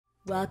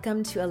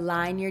Welcome to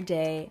Align Your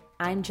Day.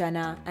 I'm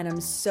Jenna, and I'm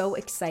so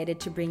excited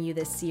to bring you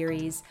this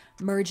series,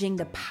 merging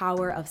the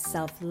power of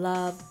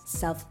self-love,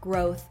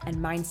 self-growth, and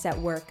mindset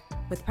work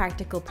with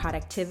practical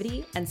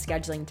productivity and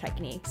scheduling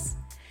techniques.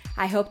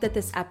 I hope that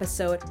this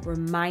episode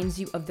reminds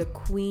you of the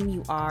queen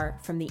you are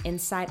from the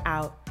inside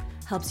out,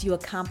 helps you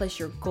accomplish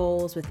your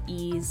goals with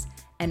ease,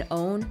 and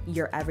own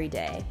your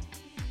everyday.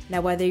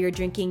 Now, whether you're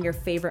drinking your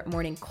favorite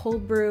morning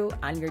cold brew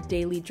on your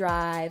daily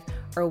drive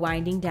or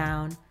winding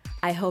down,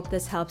 I hope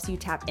this helps you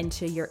tap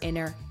into your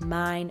inner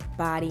mind,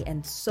 body,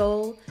 and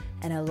soul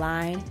and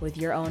align with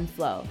your own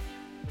flow.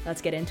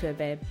 Let's get into it,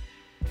 babe.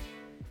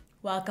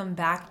 Welcome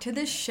back to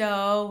the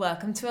show.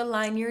 Welcome to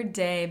Align Your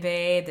Day,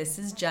 babe. This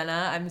is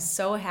Jenna. I'm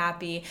so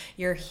happy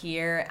you're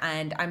here,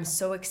 and I'm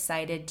so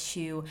excited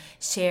to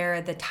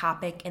share the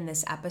topic in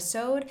this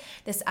episode.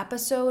 This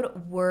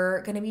episode,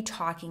 we're going to be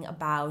talking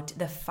about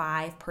the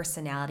 5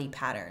 personality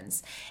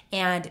patterns.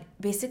 And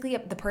basically,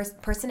 the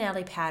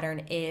personality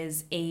pattern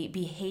is a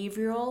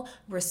behavioral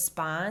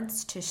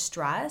response to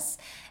stress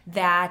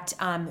that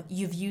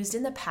you've used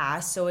in the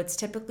past. So it's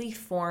typically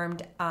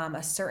formed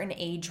a certain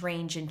age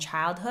range in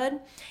childhood,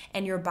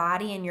 and your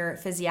body and your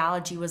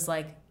physiology was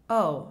like,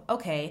 oh,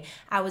 okay,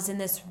 I was in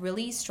this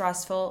really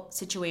stressful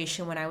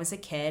situation when I was a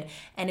kid,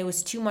 and it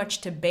was too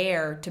much to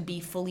bear to be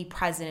fully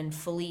present and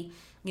fully,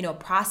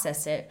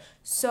 process it.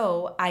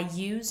 So I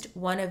used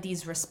one of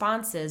these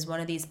responses, one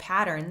of these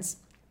patterns,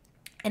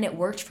 and it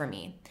worked for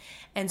me.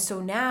 And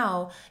so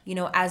now,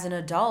 as an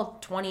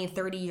adult, 20,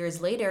 30 years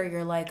later,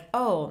 you're like,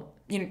 oh,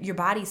 your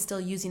body's still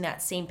using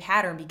that same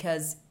pattern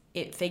because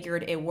it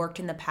figured it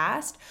worked in the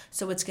past,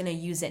 so it's going to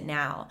use it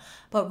now.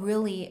 But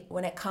really,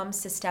 when it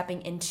comes to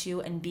stepping into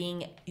and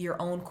being your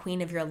own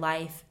queen of your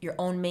life, your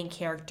own main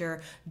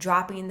character,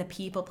 dropping the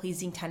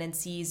people-pleasing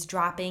tendencies,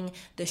 dropping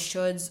the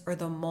shoulds or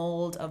the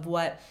mold of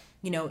what,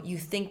 you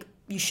think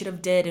you should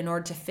have did in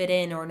order to fit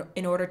in or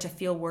in order to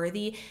feel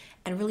worthy,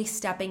 and really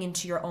stepping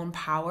into your own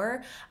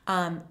power,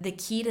 the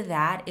key to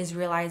that is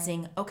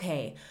realizing,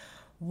 okay,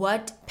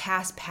 what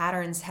past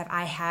patterns have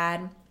I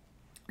had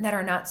that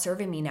are not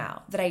serving me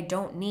now, that I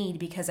don't need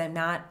because I'm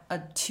not a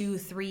 2,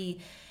 3,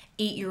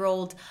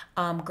 8-year-old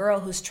girl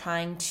who's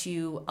trying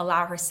to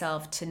allow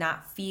herself to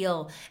not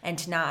feel and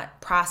to not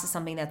process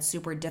something that's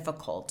super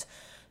difficult.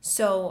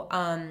 So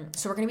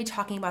we're going to be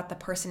talking about the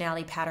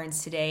personality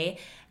patterns today.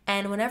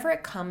 And whenever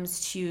it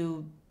comes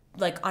to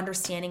like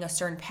understanding a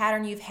certain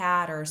pattern you've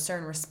had or a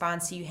certain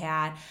response you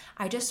had,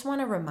 I just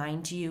want to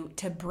remind you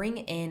to bring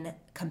in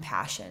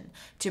compassion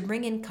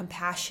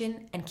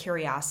and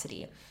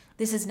curiosity.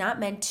 This is not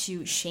meant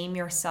to shame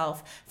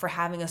yourself for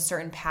having a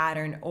certain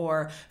pattern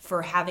or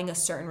for having a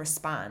certain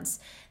response.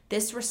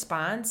 This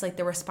response, like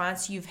the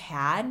response you've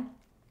had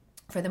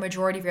for the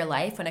majority of your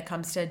life when it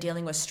comes to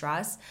dealing with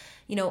stress,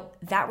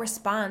 that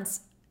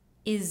response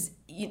is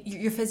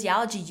your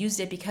physiology used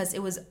it because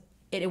it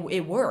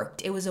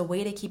worked. It was a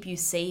way to keep you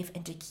safe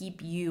and to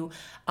keep you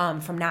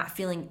from not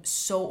feeling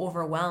so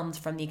overwhelmed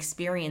from the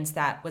experience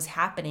that was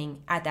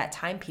happening at that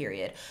time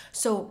period.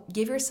 So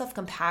give yourself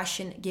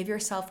compassion, give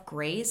yourself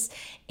grace,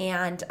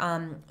 and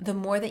the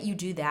more that you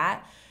do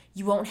that,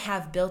 you won't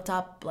have built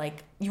up,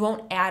 you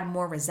won't add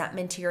more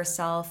resentment to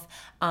yourself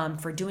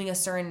for doing a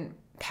certain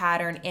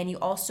pattern, and you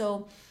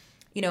also,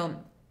 you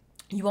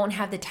won't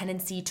have the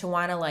tendency to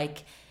want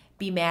to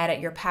be mad at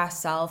your past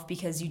self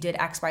because you did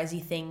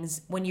XYZ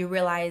things when you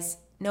realize,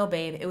 no,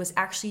 babe, it was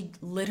actually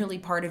literally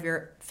part of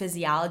your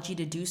physiology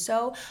to do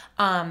so.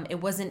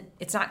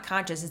 It's not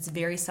conscious, it's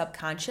very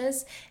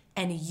subconscious.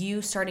 And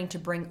you starting to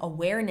bring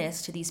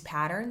awareness to these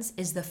patterns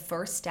is the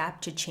first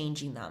step to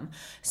changing them.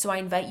 So I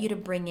invite you to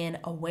bring in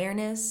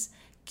awareness,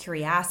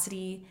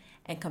 curiosity,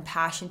 and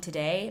compassion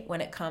today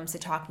when it comes to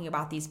talking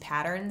about these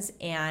patterns,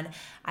 and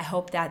I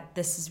hope that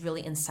this is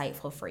really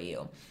insightful for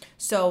you.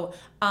 So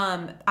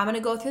I'm going to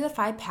go through the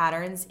 5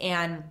 patterns,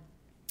 and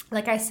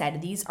like I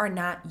said, these are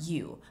not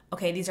you.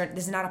 Okay, this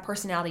is not a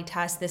personality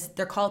test.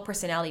 They're called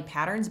personality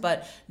patterns,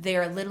 but they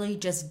are literally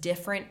just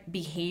different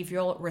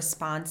behavioral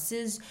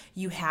responses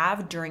you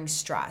have during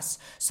stress.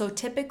 So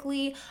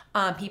typically,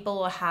 people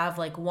will have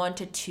 1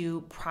 to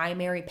 2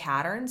 primary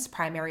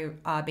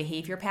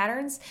behavior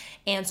patterns.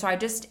 And so I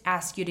just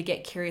ask you to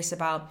get curious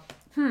about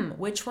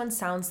which one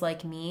sounds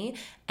like me?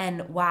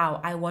 And wow,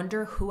 I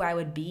wonder who I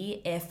would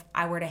be if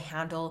I were to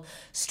handle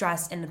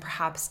stress in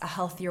perhaps a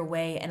healthier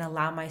way and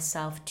allow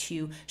myself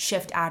to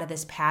shift out of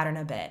this pattern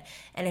a bit.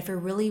 And if you're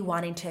really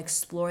wanting to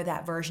explore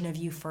that version of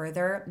you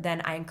further,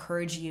 then I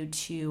encourage you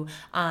to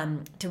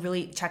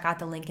really check out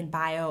the link in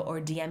bio or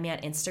DM me on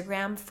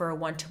Instagram for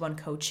one-to-one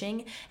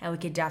coaching, and we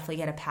could definitely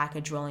get a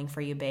package rolling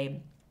for you,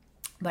 babe.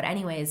 But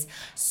anyways,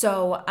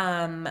 so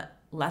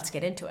let's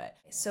get into it.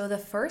 So the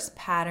first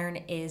pattern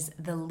is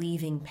the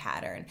leaving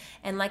pattern.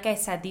 And like I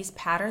said, these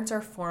patterns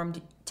are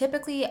formed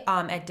typically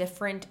at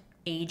different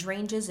age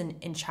ranges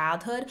in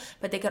childhood,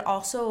 but they could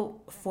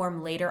also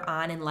form later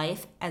on in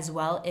life as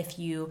well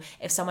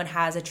if someone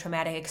has a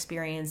traumatic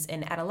experience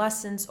in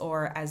adolescence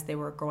or as they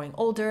were growing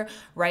older,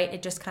 right?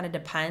 It just kind of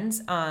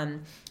depends.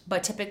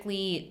 But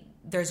typically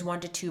there's 1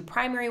 to 2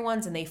 primary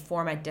ones, and they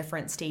form at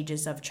different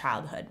stages of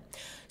childhood.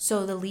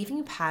 So the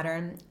leaving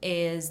pattern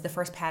is the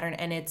first pattern,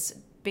 and it's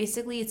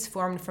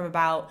formed from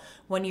about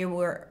when you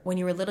were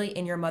literally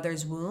in your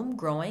mother's womb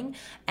growing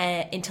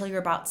until you're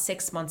about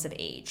 6 months of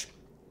age.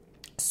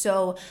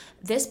 So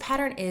this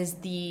pattern is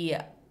the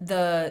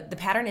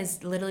pattern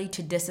is literally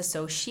to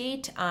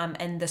disassociate,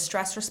 and the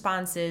stress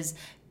response is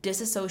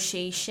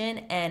disassociation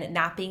and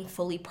not being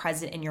fully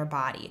present in your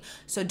body.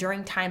 So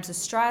during times of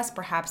stress,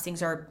 perhaps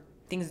things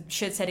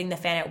shit's hitting the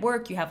fan at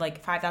work, you have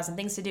like 5,000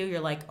 things to do, you're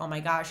like, oh my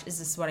gosh, is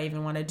this what I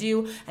even want to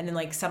do? And then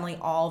like suddenly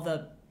all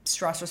the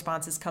stress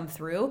responses come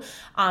through.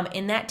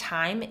 In that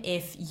time,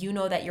 if you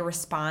know that your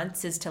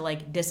response is to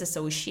like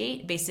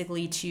disassociate,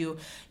 basically to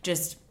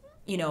just,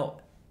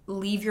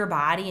 leave your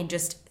body and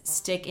just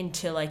stick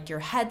into like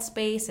your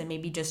headspace, and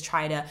maybe just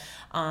try to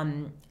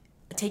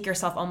take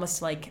yourself almost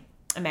to like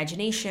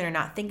imagination, or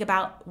not think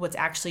about what's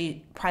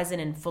actually present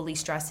and fully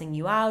stressing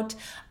you out.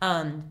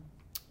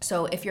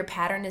 So if your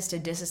pattern is to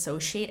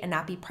disassociate and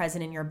not be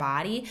present in your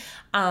body,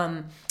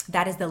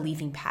 that is the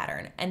leaving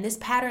pattern. And this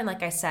pattern,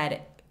 like I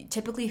said,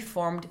 typically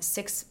formed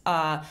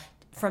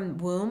from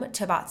womb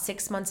to about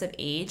 6 months of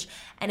age.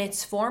 And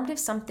it's formed if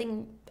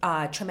something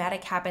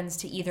traumatic happens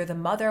to either the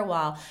mother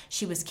while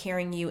she was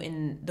carrying you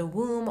in the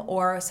womb,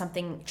 or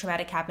something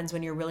traumatic happens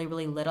when you're really,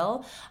 really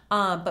little.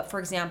 But for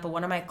example,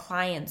 one of my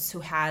clients who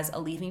has a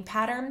leaving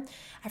pattern,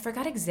 I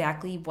forgot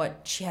exactly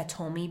what she had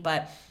told me,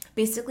 but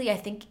basically I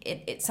think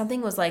it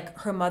something was like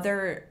her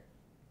mother,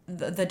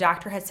 the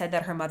doctor had said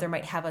that her mother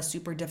might have a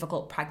super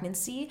difficult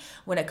pregnancy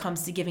when it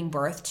comes to giving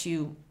birth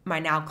to my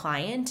now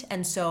client.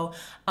 And so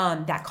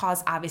that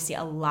caused obviously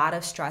a lot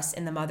of stress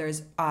in the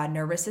mother's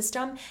nervous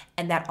system.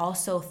 And that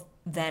also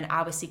then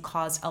obviously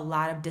caused a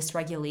lot of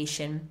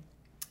dysregulation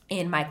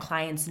in my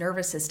client's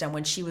nervous system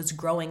when she was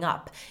growing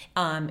up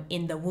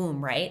in the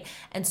womb, right?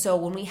 And so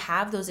when we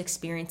have those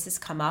experiences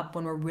come up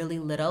when we're really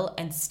little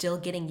and still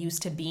getting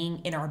used to being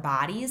in our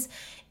bodies,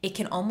 it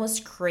can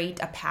almost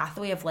create a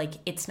pathway of like,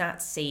 it's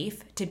not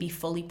safe to be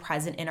fully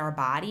present in our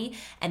body.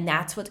 And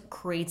that's what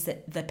creates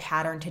the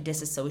pattern to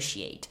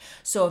disassociate.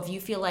 So if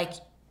you feel like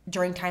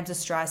during times of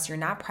stress, you're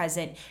not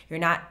present, you're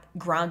not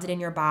grounded in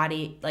your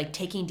body, like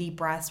taking deep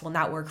breaths will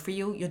not work for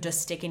you, you'll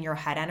just stick in your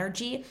head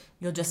energy,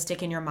 you'll just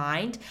stick in your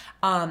mind,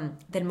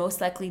 then most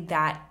likely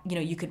that,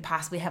 you could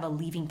possibly have a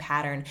leaving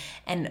pattern.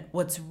 And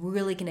what's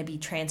really going to be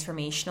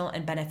transformational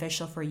and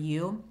beneficial for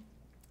you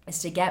is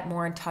to get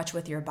more in touch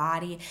with your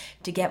body,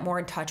 to get more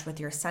in touch with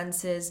your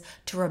senses,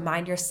 to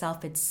remind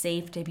yourself it's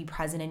safe to be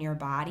present in your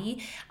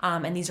body.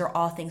 And these are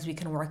all things we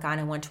can work on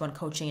in one-to-one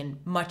coaching in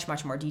much,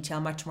 much more detail,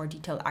 much more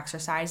detailed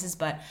exercises.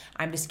 But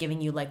I'm just giving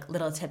you like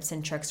little tips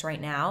and tricks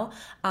right now.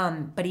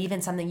 But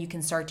even something you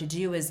can start to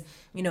do is,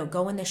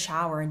 go in the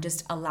shower and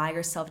just allow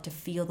yourself to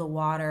feel the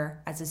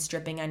water as it's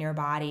dripping on your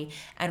body,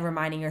 and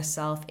reminding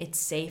yourself it's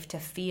safe to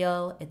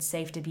feel, it's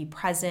safe to be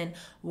present.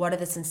 What are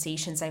the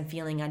sensations I'm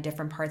feeling on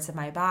different parts of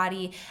my body?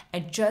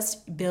 And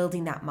just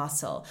building that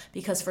muscle,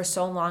 because for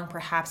so long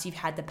perhaps you've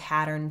had the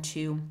pattern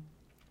to,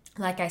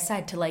 like I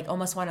said, to like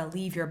almost want to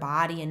leave your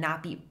body and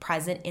not be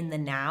present in the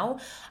now.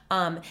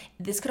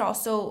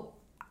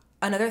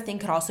 Another thing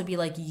could also be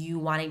like you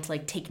wanting to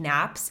like take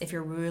naps if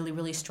you're really,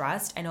 really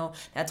stressed. I know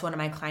that's one of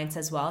my clients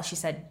as well. She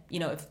said,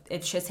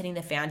 if shit's hitting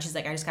the fan, she's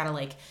like, I just gotta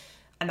like,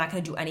 I'm not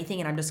going to do anything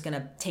and I'm just going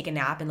to take a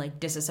nap and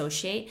like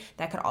disassociate.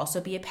 That could also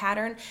be a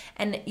pattern.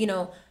 And,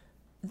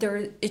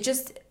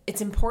 it's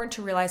important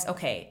to realize,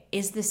 okay,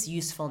 is this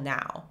useful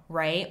now,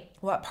 right?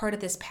 What part of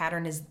this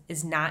pattern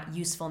is not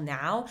useful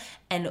now?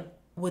 And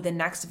with the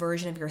next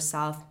version of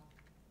yourself,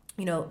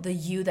 the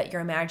you that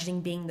you're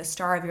imagining being the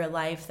star of your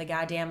life, the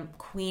goddamn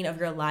queen of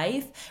your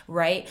life,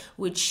 right?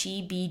 Would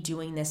she be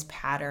doing this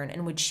pattern,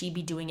 and would she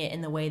be doing it in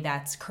the way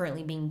that's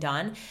currently being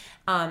done?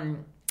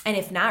 And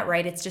if not,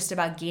 right, it's just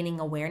about gaining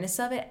awareness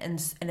of it and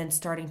then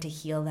starting to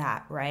heal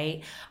that,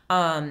 right?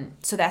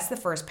 So that's the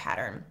first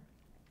pattern.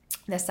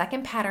 The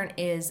second pattern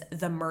is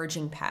the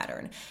merging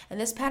pattern. And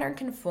this pattern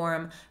can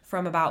form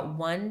from about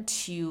 1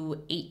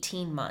 to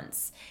 18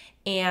 months.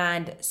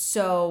 And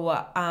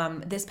so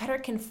this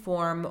pattern can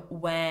form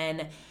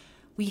when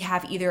we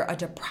have either a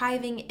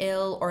depriving,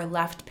 ill, or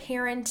left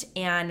parent,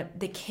 and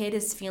the kid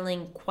is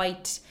feeling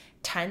quite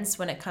tense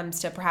when it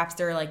comes to perhaps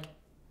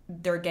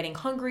they're getting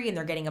hungry and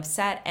they're getting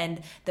upset,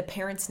 and the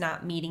parent's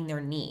not meeting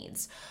their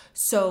needs.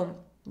 So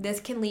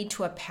this can lead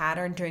to a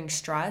pattern during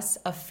stress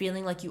of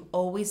feeling like you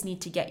always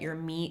need to get your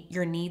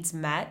needs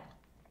met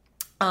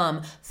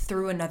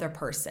through another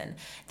person.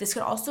 This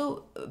could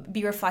also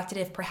be reflected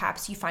if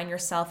perhaps you find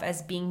yourself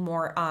as being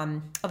more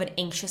of an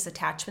anxious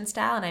attachment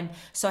style. And I'm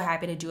so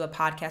happy to do a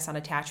podcast on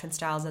attachment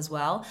styles as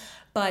well.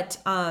 But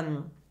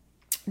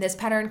this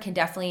pattern can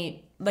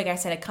definitely, like I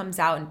said, it comes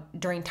out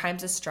during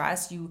times of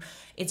stress.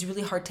 It's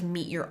really hard to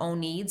meet your own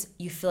needs.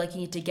 You feel like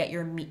you need to get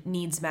your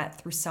needs met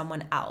through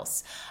someone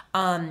else.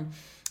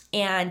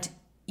 And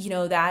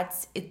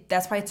that's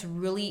why it's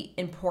really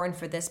important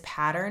for this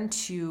pattern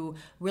to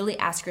really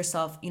ask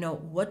yourself,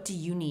 what do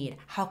you need?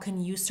 How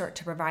can you start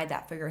to provide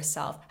that for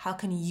yourself? How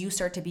can you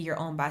start to be your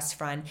own best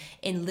friend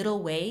in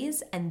little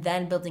ways, and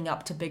then building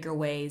up to bigger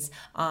ways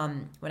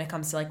when it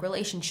comes to like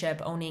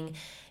relationship, owning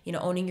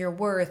your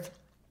worth,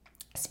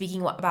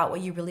 speaking about what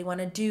you really want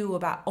to do,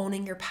 about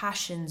owning your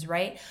passions,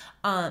 right?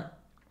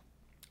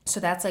 So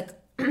that's like,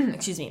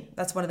 excuse me,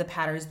 that's one of the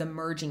patterns, the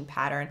merging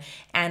pattern.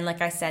 And like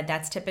I said,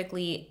 that's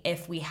typically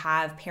if we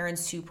have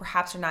parents who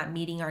perhaps are not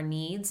meeting our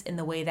needs in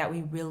the way that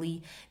we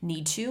really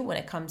need to when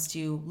it comes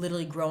to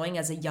literally growing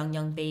as a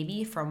young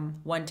baby from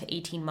 1 to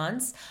 18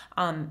 months,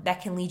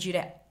 that can lead you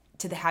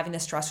to having the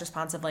stress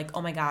response of like,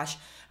 oh my gosh,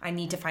 I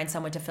need to find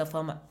someone to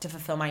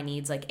fulfill my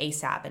needs like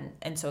ASAP.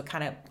 And so it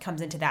kind of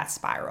comes into that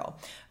spiral,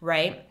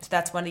 right? So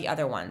that's one of the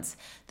other ones.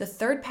 The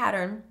third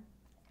pattern,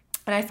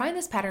 and I find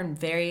this pattern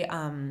very,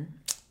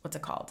 what's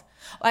it called?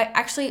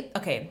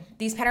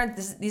 These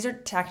patterns, these are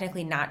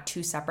technically not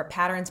two separate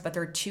patterns, but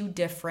they're two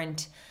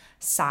different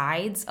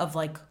sides of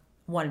like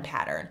one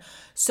pattern.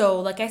 So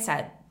like I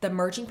said, the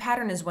merging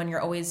pattern is when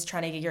you're always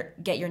trying to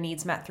get your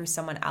needs met through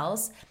someone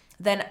else.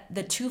 Then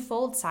the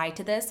twofold side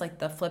to this, like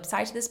the flip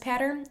side to this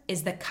pattern,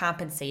 is the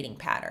compensating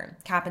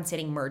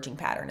merging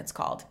pattern, it's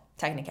called.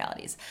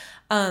 Technicalities.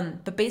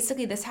 But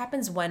basically this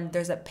happens when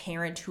there's a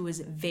parent who is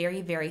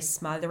very, very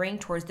smothering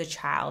towards the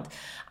child.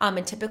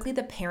 And typically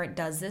the parent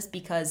does this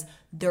because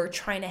they're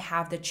trying to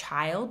have the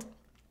child,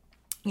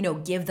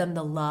 give them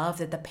the love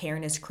that the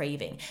parent is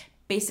craving.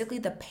 Basically,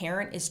 the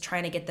parent is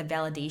trying to get the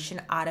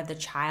validation out of the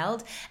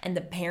child, and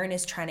the parent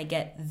is trying to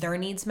get their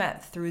needs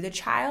met through the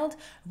child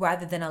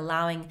rather than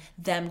allowing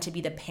them to be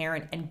the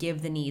parent and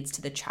give the needs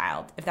to the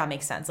child, if that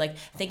makes sense. Like,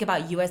 think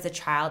about you as the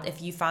child.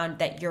 If you found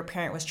that your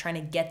parent was trying to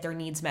get their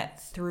needs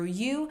met through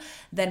you,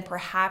 then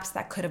perhaps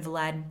that could have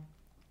led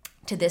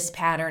to this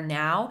pattern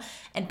now.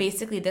 And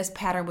basically this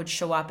pattern would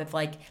show up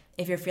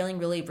if you're feeling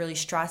really, really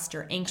stressed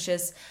or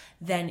anxious,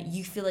 then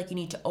you feel like you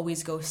need to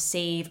always go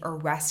save or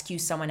rescue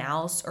someone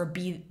else, or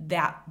be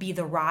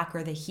the rock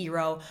or the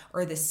hero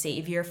or the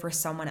savior for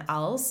someone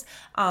else.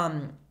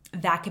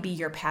 That could be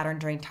your pattern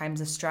during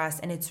times of stress.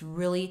 And it's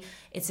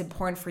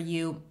important for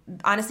you.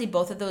 Honestly,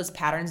 both of those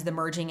patterns, the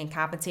merging and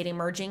compensating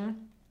merging,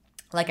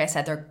 like I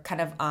said, they're kind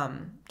of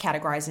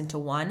categorized into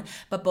one,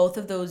 but both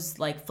of those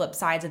like flip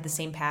sides of the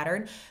same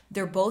pattern,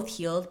 they're both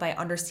healed by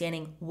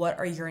understanding what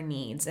are your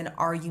needs and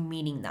are you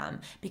meeting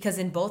them? Because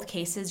in both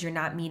cases, you're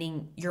not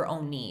meeting your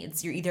own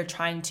needs. You're either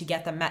trying to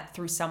get them met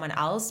through someone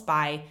else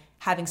by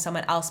having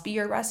someone else be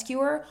your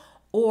rescuer,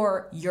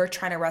 or you're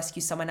trying to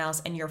rescue someone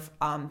else and you're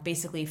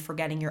basically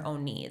forgetting your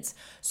own needs.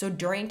 So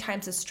during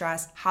times of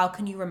stress, how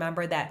can you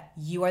remember that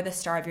you are the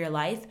star of your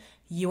life?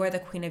 You are the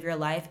queen of your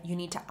life. You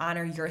need to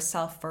honor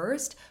yourself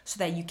first so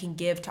that you can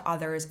give to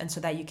others and so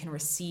that you can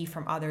receive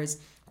from others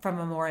from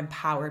a more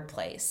empowered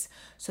place.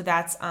 So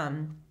that's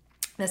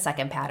the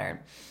second pattern.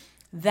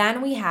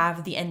 Then we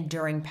have the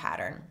enduring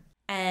pattern.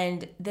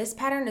 And this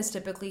pattern is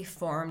typically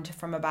formed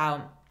from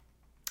about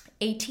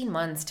 18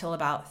 months till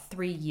about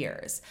 3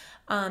 years.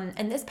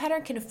 And this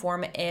pattern can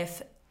form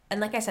and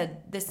like I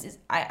said,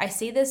 I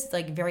say this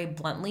like very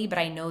bluntly, but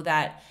I know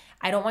that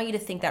I don't want you to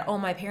think that, oh,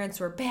 my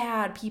parents were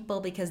bad people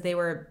because they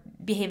were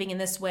behaving in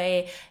this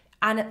way.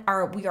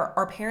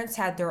 Our parents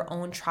had their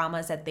own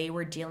traumas that they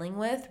were dealing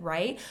with,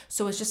 right?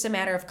 So it's just a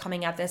matter of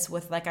coming at this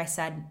with, like I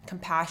said,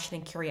 compassion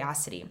and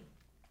curiosity.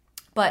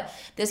 But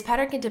this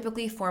pattern can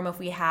typically form if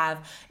we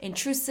have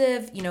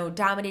intrusive,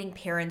 dominating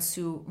parents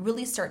who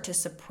really start to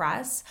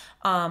suppress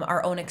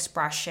our own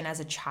expression as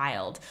a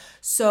child.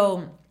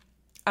 So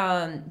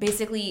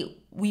basically,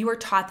 we were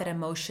taught that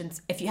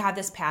emotions, if you have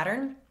this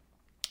pattern,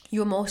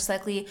 you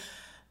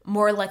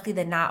more likely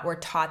than not were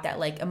taught that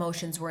like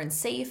emotions weren't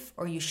safe,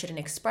 or you shouldn't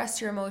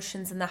express your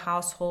emotions in the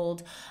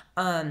household.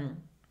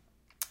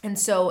 And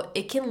so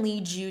it can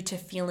lead you to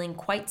feeling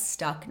quite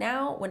stuck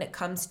now when it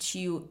comes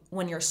to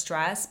when you're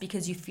stressed,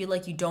 because you feel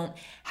like you don't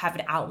have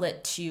an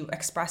outlet to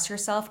express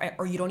yourself,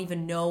 or you don't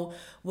even know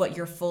what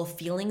your full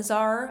feelings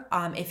are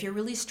if you're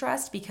really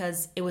stressed,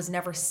 because it was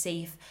never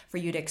safe for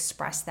you to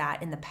express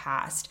that in the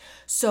past.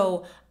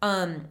 So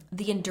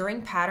the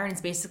enduring pattern is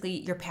basically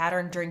your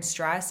pattern during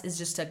stress is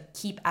just to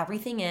keep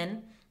everything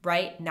in,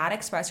 right? Not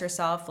express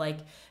yourself, like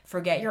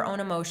forget your own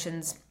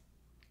emotions,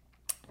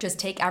 just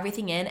take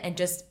everything in and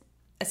just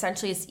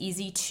essentially it's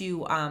easy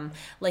to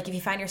like if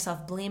you find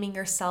yourself blaming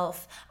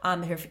yourself,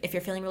 if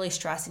you're feeling really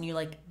stressed and you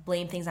like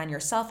blame things on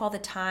yourself all the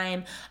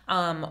time,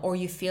 or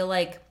you feel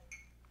like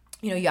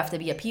you have to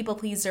be a people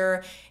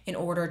pleaser in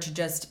order to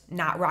just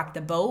not rock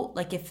the boat.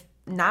 Like if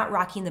not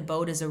rocking the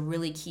boat is a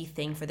really key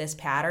thing for this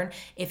pattern.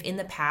 If in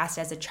the past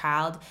as a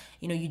child,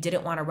 you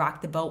didn't want to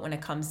rock the boat when it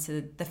comes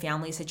to the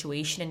family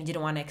situation and you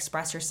didn't want to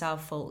express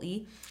yourself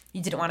fully,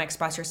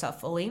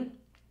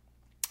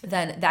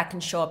 then that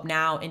can show up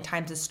now in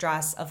times of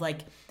stress of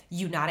like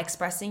you not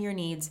expressing your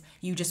needs,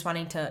 you just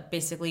wanting to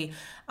basically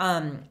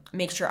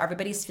make sure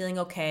everybody's feeling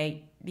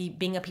okay,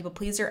 being a people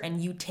pleaser, and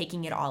you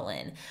taking it all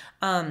in.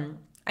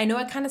 I know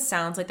it kind of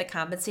sounds like the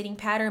compensating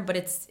pattern, but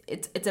it's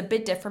a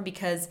bit different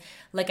because,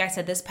 like I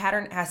said, this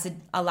pattern has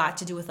a lot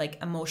to do with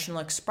like emotional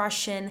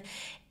expression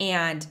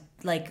and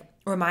like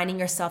reminding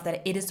yourself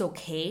that it is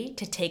okay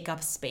to take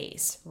up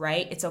space,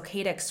 right? It's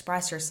okay to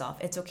express yourself.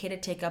 It's okay to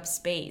take up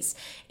space.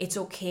 It's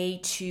okay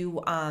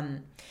to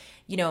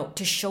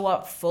to show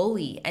up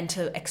fully and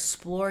to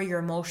explore your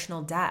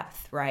emotional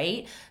depth,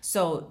 right?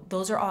 So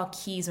those are all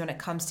keys when it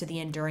comes to the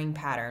enduring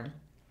pattern.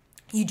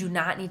 You do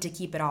not need to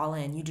keep it all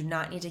in. You do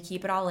not need to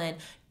keep it all in.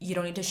 You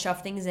don't need to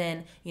shove things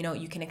in.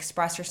 You can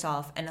express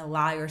yourself and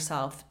allow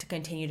yourself to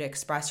continue to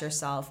express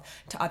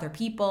yourself to other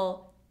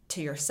people,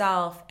 to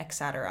yourself,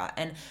 etc.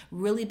 And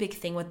really big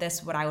thing with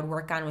this, what I would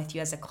work on with you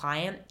as a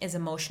client is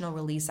emotional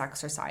release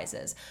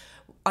exercises.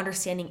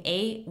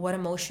 Understanding what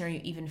emotion are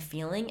you even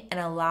feeling, and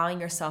allowing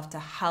yourself to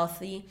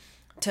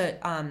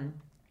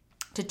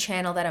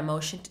channel that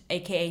emotion,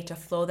 aka to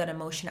flow that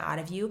emotion out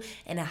of you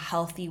in a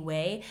healthy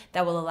way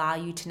that will allow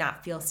you to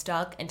not feel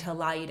stuck and to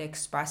allow you to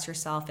express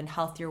yourself in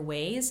healthier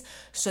ways,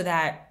 so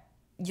that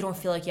you don't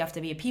feel like you have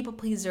to be a people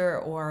pleaser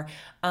or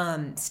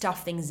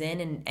stuff things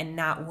in and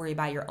not worry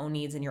about your own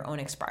needs and your own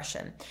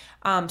expression.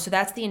 So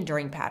that's the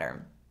enduring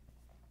pattern.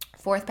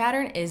 Fourth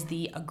pattern is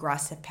the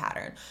aggressive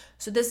pattern.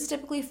 So this is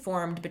typically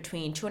formed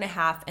between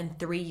 2.5 and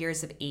 3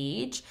 years of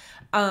age.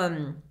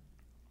 And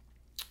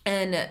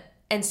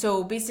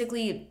so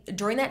basically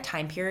during that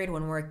time period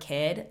when we're a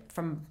kid,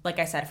 from, like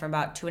I said, from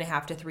about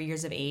 2.5 to 3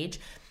 years of age,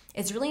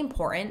 it's really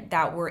important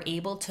that we're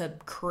able to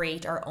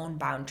create our own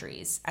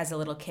boundaries as a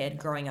little kid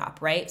growing up,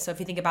 right? So if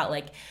you think about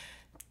like,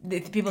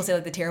 people say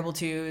like the terrible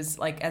twos,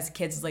 like as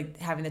kids, like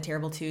having the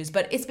terrible twos,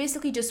 but it's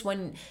basically just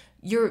when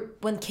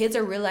kids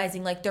are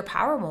realizing like their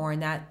power more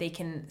and that they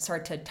can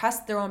start to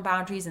test their own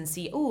boundaries and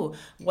see,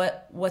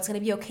 what's going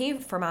to be okay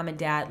for mom and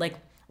dad, like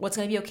what's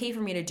going to be okay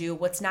for me to do,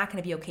 what's not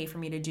going to be okay for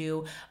me to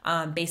do,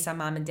 based on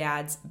mom and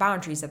dad's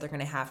boundaries that they're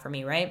going to have for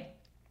me, right?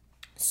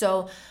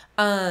 So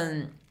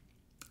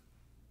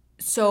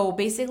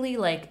basically,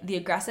 like the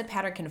aggressive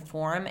pattern can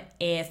form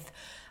if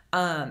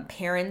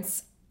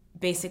parents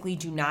basically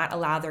do not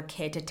allow their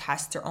kid to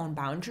test their own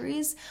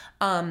boundaries.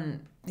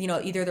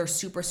 Either they're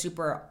super,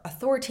 super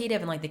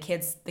authoritative and like the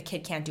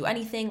kid can't do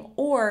anything,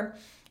 or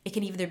it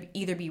can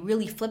either be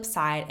really flip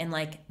side and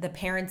like the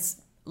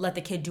parents let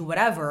the kid do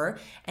whatever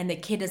and the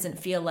kid doesn't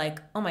feel like,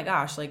 oh my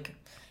gosh, like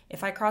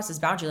if I cross this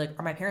boundary, like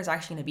are my parents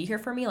actually going to be here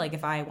for me? Like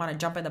if I want to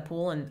jump in the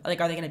pool, and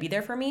like are they going to be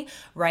there for me,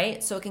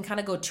 right? So it can kind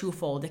of go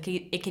twofold. It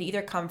could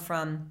either come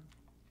from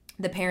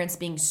the parents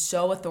being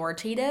so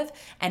authoritative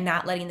and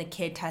not letting the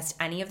kid test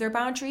any of their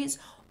boundaries,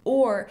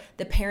 or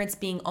the parents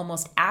being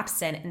almost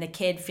absent and the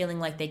kid feeling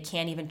like they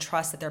can't even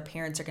trust that their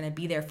parents are going to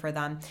be there for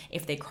them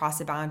if they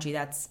cross a boundary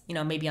that's,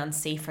 maybe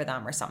unsafe for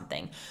them or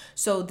something.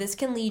 So this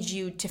can lead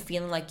you to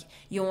feeling like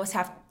you almost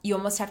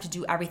have to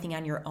do everything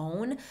on your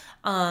own,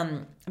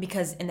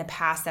 because in the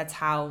past that's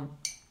how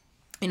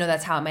it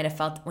might have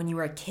felt when you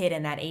were a kid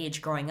in that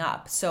age growing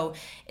up. So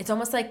it's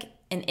almost like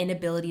an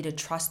inability to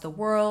trust the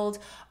world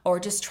or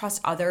just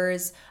trust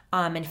others,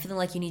 and feeling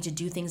like you need to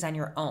do things on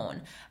your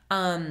own.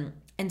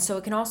 And so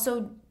it can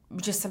also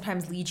just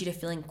sometimes lead you to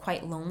feeling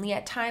quite lonely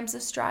at times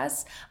of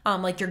stress.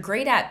 Like you're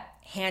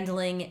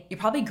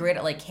probably great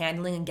at like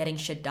handling and getting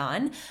shit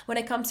done when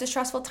it comes to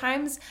stressful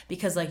times,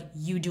 because like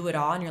you do it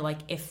all and you're like,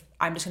 if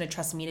I'm just going to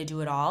trust me to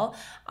do it all.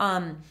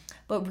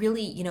 But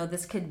really,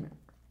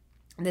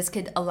 this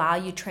could allow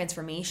you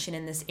transformation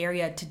in this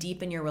area to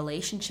deepen your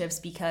relationships,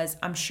 because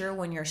I'm sure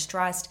when you're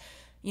stressed,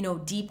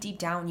 deep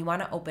down, you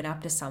want to open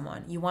up to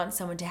someone. You want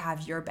someone to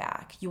have your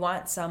back. You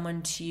want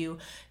someone to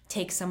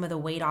take some of the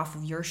weight off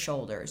of your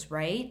shoulders,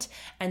 right?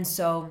 And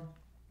so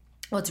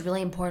what's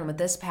really important with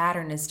this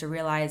pattern is to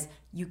realize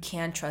you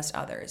can trust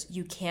others.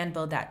 You can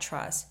build that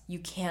trust. You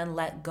can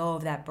let go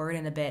of that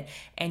burden a bit,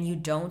 and you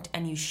don't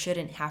and you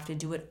shouldn't have to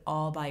do it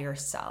all by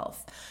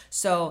yourself.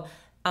 So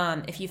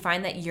if you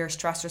find that your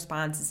stress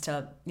response is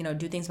to,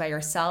 do things by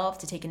yourself,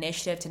 to take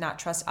initiative, to not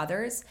trust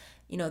others,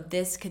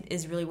 this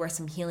is really where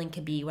some healing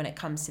could be when it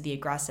comes to the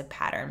aggressive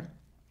pattern.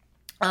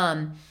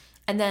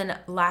 And then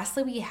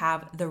lastly, we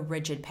have the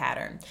rigid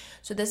pattern.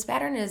 So this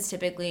pattern is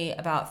typically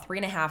about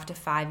 3.5 to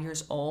 5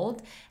 years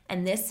old.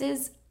 And this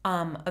is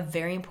a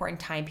very important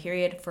time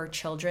period for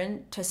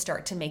children to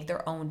start to make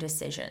their own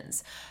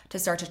decisions, to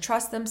start to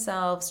trust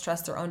themselves,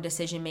 trust their own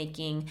decision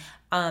making.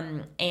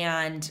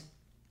 And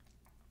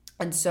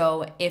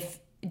so if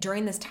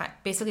during this time,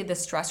 basically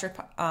this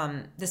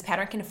this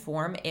pattern can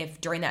form if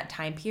during that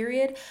time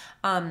period,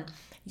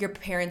 your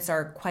parents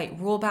are quite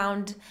rule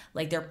bound,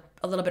 like they're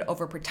a little bit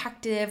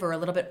overprotective or a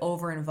little bit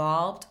over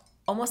involved,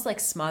 almost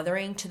like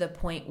smothering to the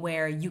point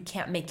where you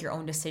can't make your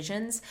own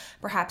decisions.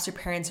 Perhaps your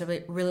parents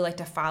really like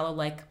to follow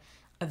like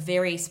a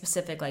very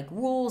specific like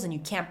rules, and you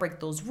can't break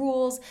those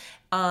rules.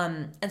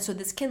 And so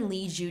this can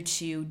lead you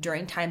to,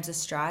 during times of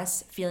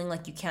stress, feeling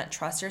like you can't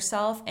trust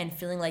yourself and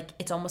feeling like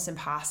it's almost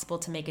impossible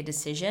to make a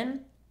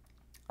decision.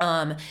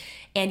 And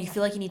you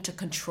feel like you need to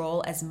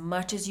control as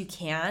much as you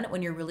can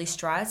when you're really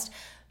stressed,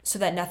 so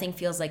that nothing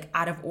feels like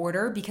out of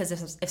order, because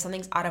if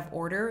something's out of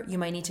order, you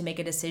might need to make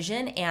a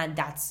decision, and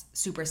that's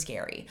super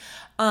scary.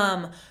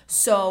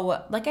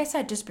 So like I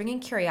said, just bringing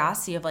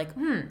curiosity of like,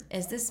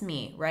 is this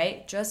me,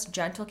 right? Just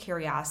gentle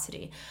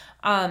curiosity.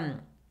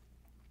 And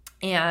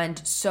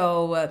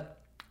so what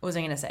was I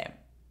going to say?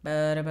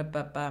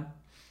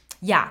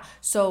 Yeah.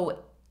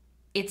 So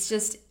it's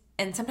just,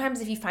 and sometimes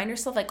if you find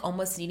yourself like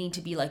almost needing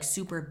to be like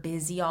super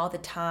busy all the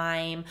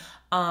time,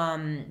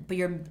 but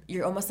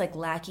you're almost like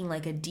lacking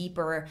like a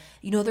deeper,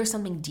 there's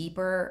something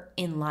deeper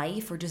in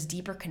life, or just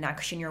deeper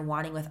connection you're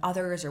wanting with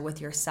others or with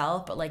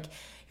yourself, but like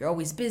you're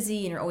always busy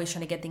and you're always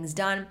trying to get things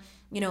done.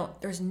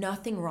 There's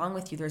nothing wrong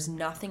with you. There's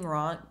nothing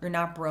wrong. You're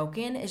not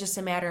broken. It's just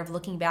a matter of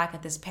looking back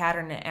at this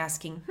pattern and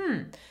asking,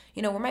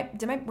 were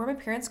my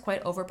parents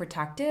quite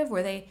overprotective?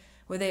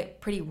 Were they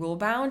pretty rule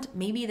bound?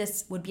 Maybe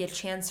this would be a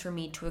chance for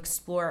me to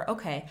explore,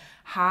 okay,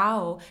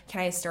 how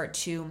can I start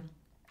to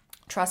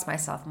trust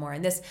myself more?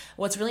 And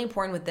what's really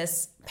important with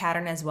this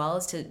pattern as well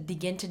is to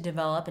begin to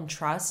develop and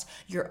trust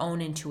your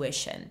own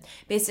intuition.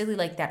 Basically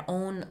like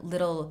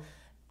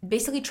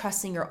basically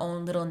trusting your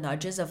own little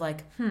nudges of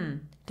like,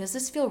 does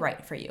this feel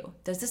right for you?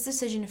 Does this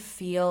decision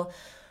feel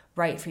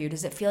right for you?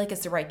 Does it feel like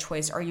it's the right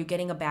choice? Or are you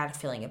getting a bad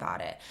feeling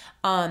about it?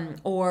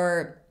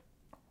 Or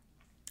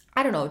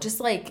I don't know, just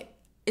like,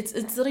 it's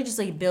literally just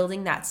like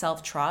building that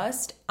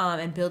self-trust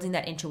and building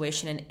that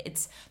intuition.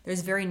 And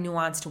there's very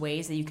nuanced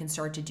ways that you can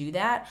start to do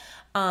that.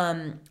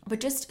 But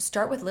just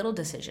start with little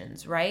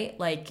decisions, right?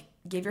 Like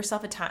give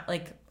yourself a time,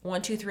 like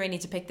 1, 2, 3, I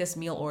need to pick this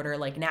meal order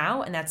like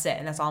now, and that's it.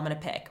 And that's all I'm going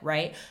to pick,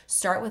 right?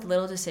 Start with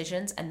little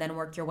decisions and then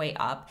work your way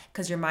up,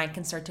 because your mind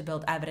can start to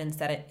build evidence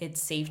that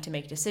it's safe to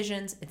make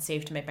decisions. It's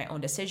safe to make my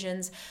own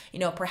decisions.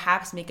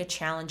 Perhaps make a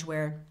challenge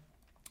where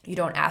you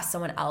don't ask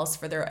someone else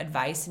for their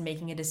advice in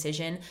making a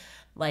decision,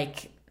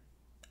 like,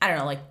 I don't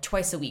know, like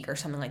twice a week or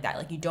something like that.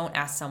 Like you don't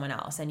ask someone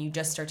else and you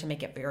just start to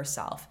make it for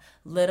yourself.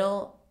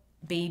 Little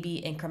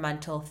baby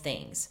incremental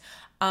things.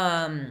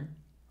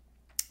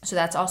 So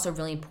that's also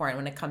really important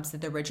when it comes to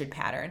the rigid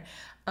pattern.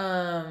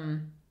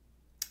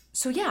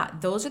 So yeah,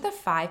 those are the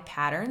 5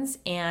 patterns.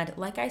 And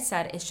like I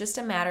said, it's just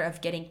a matter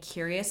of getting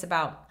curious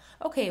about,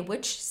 okay,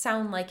 which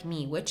sound like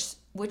me? Which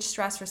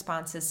stress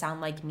responses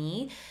sound like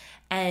me?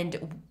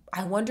 And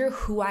I wonder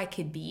who I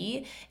could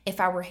be if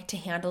I were to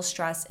handle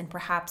stress in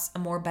perhaps a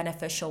more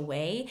beneficial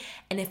way.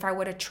 And if I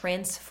were to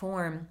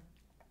transform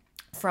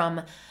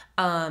from,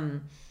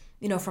 from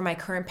my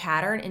current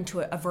pattern into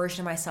a version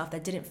of myself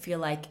that didn't feel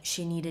like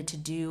she needed to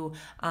do,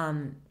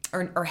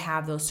 or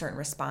have those certain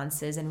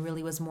responses, and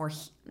really was more,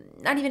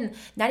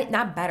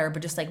 not better,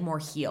 but just like more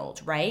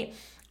healed, right?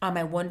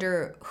 I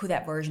wonder who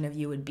that version of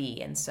you would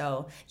be. And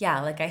so,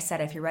 yeah, like I said,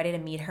 if you're ready to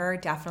meet her,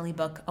 definitely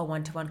book a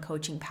 1-to-1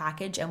 coaching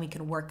package and we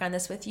can work on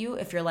this with you.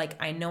 If you're like,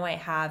 I know I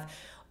have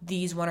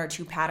these 1 or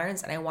 2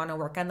 patterns and I want to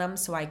work on them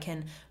so I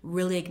can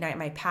really ignite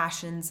my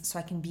passions, so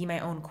I can be my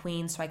own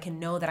queen, so I can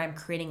know that I'm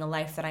creating a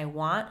life that I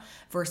want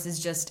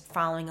versus just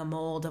following a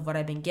mold of what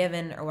I've been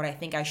given or what I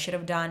think I should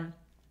have done.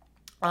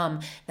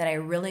 That I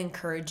really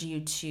encourage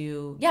you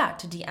to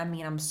DM me,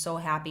 and I'm so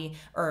happy,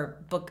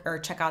 or book or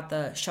check out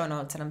the show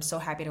notes, and I'm so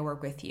happy to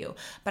work with you.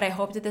 But I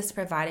hope that this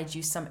provided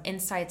you some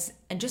insights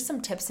and just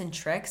some tips and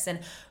tricks,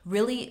 and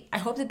really I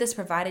hope that this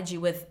provided you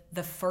with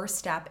the first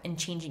step in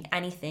changing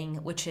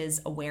anything, which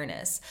is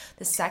awareness.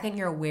 The second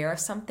you're aware of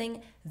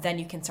something, then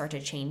you can start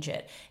to change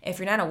it. If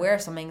you're not aware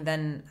of something,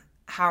 then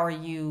how are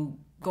you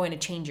going to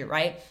change it,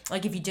 right?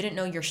 Like if you didn't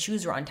know your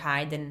shoes were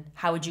untied, then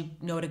how would you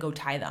know to go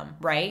tie them,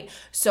 right?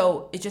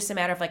 So it's just a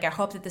matter of like, I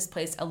hope that this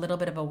plays a little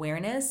bit of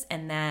awareness,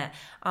 and that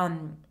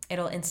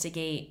it'll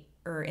instigate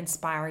or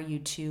inspire you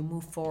to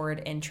move forward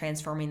in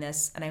transforming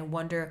this. And I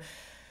wonder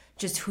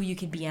just who you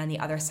could be on the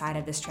other side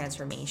of this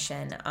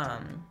transformation.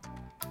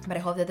 But I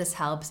hope that this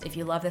helps. If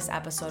you love this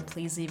episode,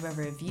 please leave a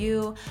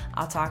review.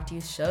 I'll talk to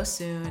you so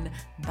soon.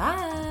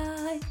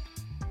 Bye.